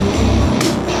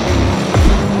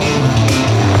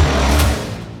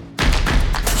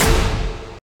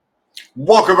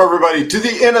Welcome, everybody, to the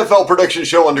NFL Prediction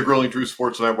Show on the Grueling Truth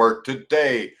Sports Network.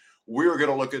 Today, we're going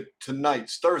to look at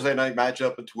tonight's Thursday night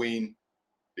matchup between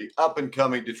the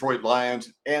up-and-coming Detroit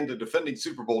Lions and the defending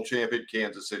Super Bowl champion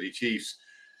Kansas City Chiefs.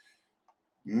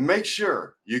 Make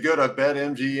sure you go to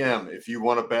BetMGM if you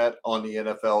want to bet on the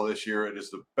NFL this year. It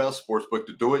is the best sports book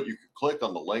to do it. You can click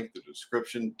on the link in the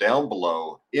description down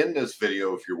below in this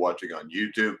video if you're watching on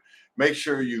YouTube. Make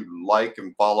sure you like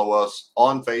and follow us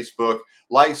on Facebook.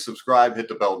 Like, subscribe, hit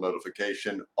the bell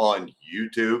notification on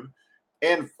YouTube,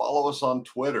 and follow us on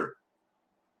Twitter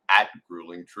at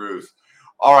Grueling Truth.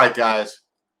 All right, guys.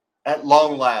 At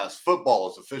long last, football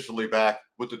is officially back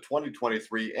with the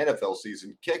 2023 NFL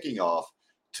season kicking off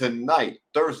tonight,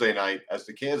 Thursday night, as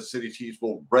the Kansas City Chiefs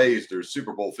will raise their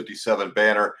Super Bowl 57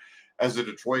 banner as the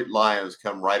Detroit Lions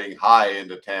come riding high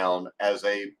into town as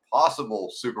a possible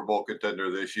Super Bowl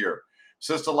contender this year.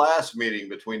 Since the last meeting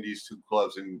between these two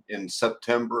clubs in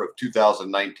September of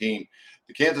 2019,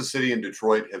 the Kansas City and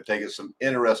Detroit have taken some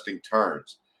interesting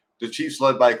turns. The Chiefs,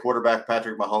 led by quarterback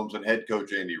Patrick Mahomes and head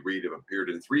coach Andy Reid, have appeared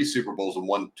in 3 Super Bowls and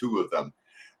won 2 of them.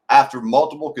 After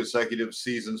multiple consecutive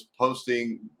seasons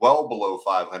posting well below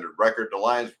 500 record, the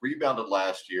Lions rebounded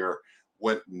last year,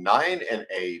 went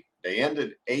 9-8. They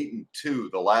ended 8-2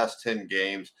 the last 10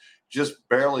 games, just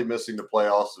barely missing the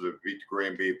playoffs to beat the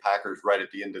Green Bay Packers right at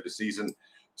the end of the season.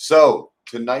 So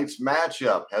tonight's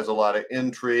matchup has a lot of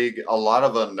intrigue, a lot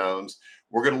of unknowns.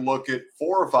 We're going to look at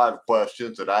 4 or 5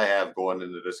 questions that I have going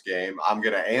into this game. I'm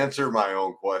going to answer my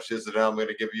own questions, and then I'm going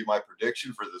to give you my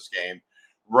prediction for this game.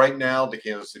 Right now, the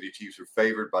Kansas City Chiefs are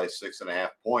favored by 6.5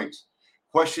 points.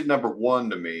 Question number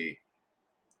 1 to me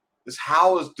is,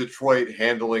 how is Detroit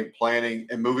handling planning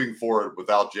and moving forward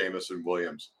without Jameson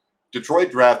Williams?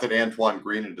 Detroit drafted Antoine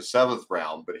Green in the 7th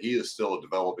round, but he is still a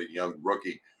developing young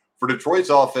rookie. For Detroit's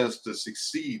offense to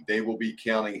succeed, they will be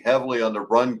counting heavily on the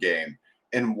run game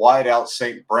and wide out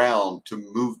St. Brown to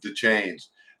move the chains.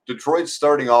 Detroit's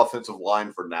starting offensive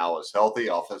line for now is healthy.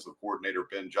 Offensive coordinator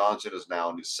Ben Johnson is now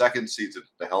in his 2nd season at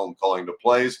the helm calling the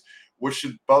plays, which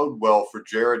should bode well for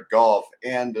Jared Goff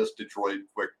and this Detroit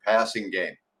quick passing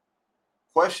game.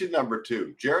 Question number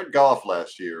 2. Jared Goff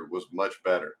last year was much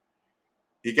better.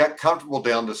 He got comfortable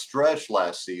down the stretch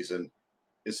last season.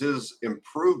 Is his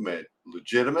improvement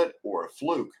legitimate or a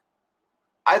fluke?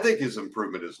 I think his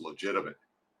improvement is legitimate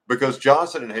because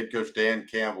Johnson and head coach Dan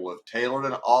Campbell have tailored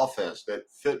an offense that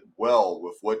fit well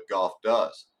with what Goff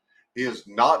does. He has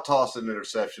not tossed an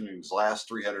interception in his last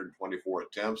 324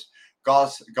 attempts.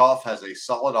 Goff has a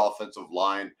solid offensive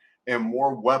line and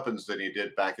more weapons than he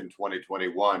did back in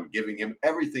 2021, giving him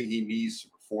everything he needs to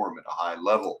perform at a high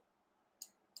level.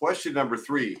 Question number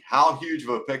 3, how huge of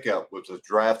a pickup was the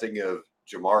drafting of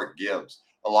Jahmyr Gibbs?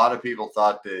 A lot of people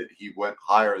thought that he went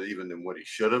higher even than what he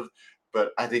should have,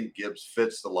 but I think Gibbs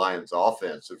fits the Lions'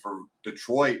 offense. And for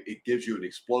Detroit, it gives you an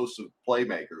explosive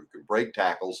playmaker who can break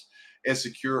tackles and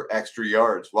secure extra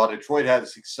yards. While Detroit had a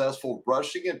successful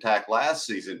rushing attack last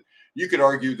season, you could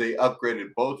argue they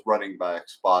upgraded both running back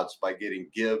spots by getting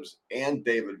Gibbs and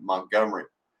David Montgomery.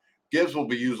 Gibbs will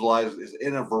be utilized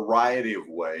in a variety of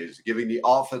ways, giving the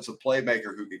offensive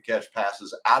playmaker who can catch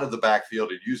passes out of the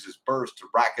backfield and use his burst to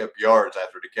rack up yards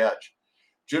after the catch.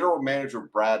 General manager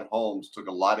Brad Holmes took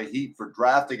a lot of heat for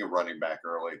drafting a running back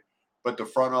early, but the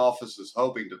front office is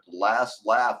hoping that the last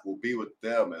laugh will be with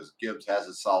them as Gibbs has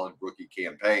a solid rookie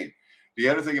campaign. The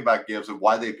other thing about Gibbs and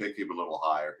why they picked him a little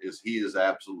higher is he is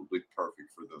absolutely perfect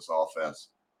for this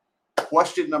offense.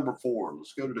 Question number 4.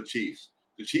 Let's go to the Chiefs.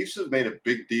 The Chiefs have made a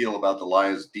big deal about the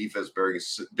Lions' defense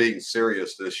being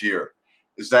serious this year.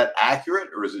 Is that accurate,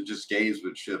 or is it just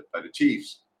gamesmanship by the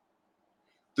Chiefs?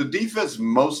 The defense,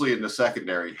 mostly in the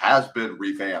secondary, has been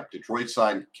revamped. Detroit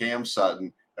signed Cam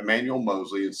Sutton, Emmanuel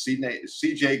Mosley, and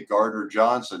C.J.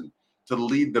 Gardner-Johnson to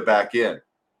lead the back end.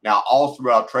 Now, all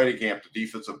throughout training camp, the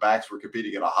defensive backs were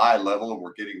competing at a high level and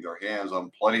were getting their hands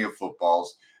on plenty of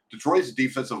footballs. Detroit's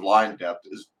defensive line depth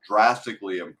is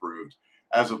drastically improved,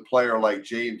 as a player like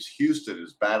James Houston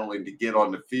is battling to get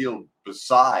on the field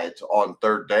besides on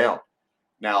 3rd down.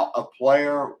 Now, a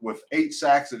player with 8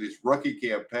 sacks in his rookie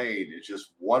campaign is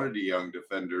just one of the young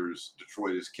defenders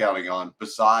Detroit is counting on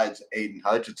besides Aiden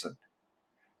Hutchinson.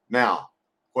 Now,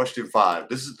 question 5.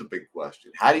 This is the big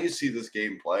question. How do you see this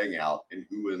game playing out and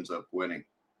who ends up winning?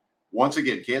 Once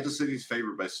again, Kansas City's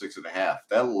favored by 6.5.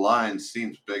 That line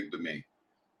seems big to me.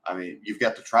 I mean, you've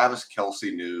got the Travis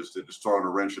Kelce news that is throwing a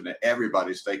wrench into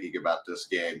everybody's thinking about this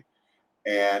game.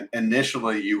 And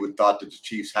initially, you would thought that the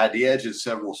Chiefs had the edge in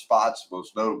several spots,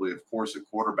 most notably, of course, at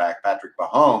quarterback Patrick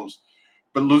Mahomes.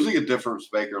 But losing a difference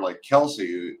maker like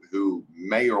Kelce, who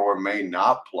may or may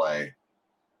not play,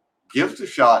 gives a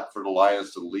shot for the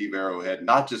Lions to leave Arrowhead,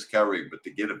 not just covering, but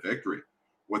to get a victory.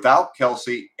 Without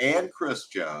Kelsey and Chris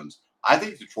Jones, I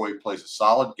think Detroit plays a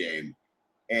solid game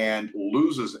and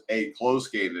loses a close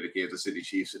game to the Kansas City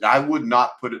Chiefs. And I would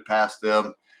not put it past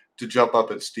them to jump up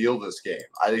and steal this game.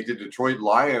 I think the Detroit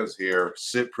Lions here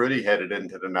sit pretty headed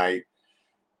into the night.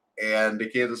 And the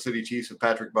Kansas City Chiefs and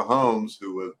Patrick Mahomes,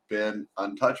 who have been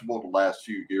untouchable the last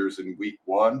few years in week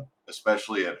one,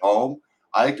 especially at home,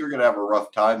 I think they're going to have a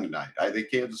rough time tonight. I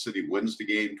think Kansas City wins the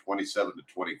game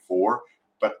 27-24,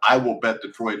 but I will bet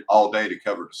Detroit all day to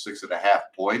cover the 6.5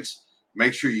 points.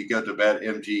 Make sure you go to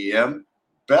BetMGM.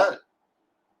 Bet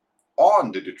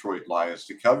on the Detroit Lions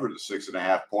to cover the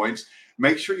 6.5 points.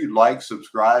 Make sure you like,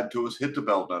 subscribe to us, hit the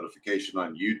bell notification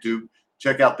on YouTube.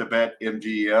 Check out the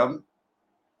BetMGM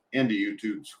in the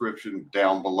YouTube description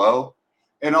down below.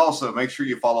 And also make sure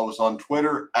you follow us on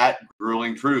Twitter at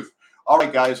Grueling Truth. All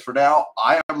right, guys, for now,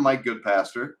 I am Mike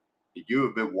Goodpaster. You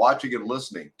have been watching and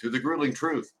listening to The Grueling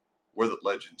Truth, where the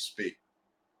legends speak.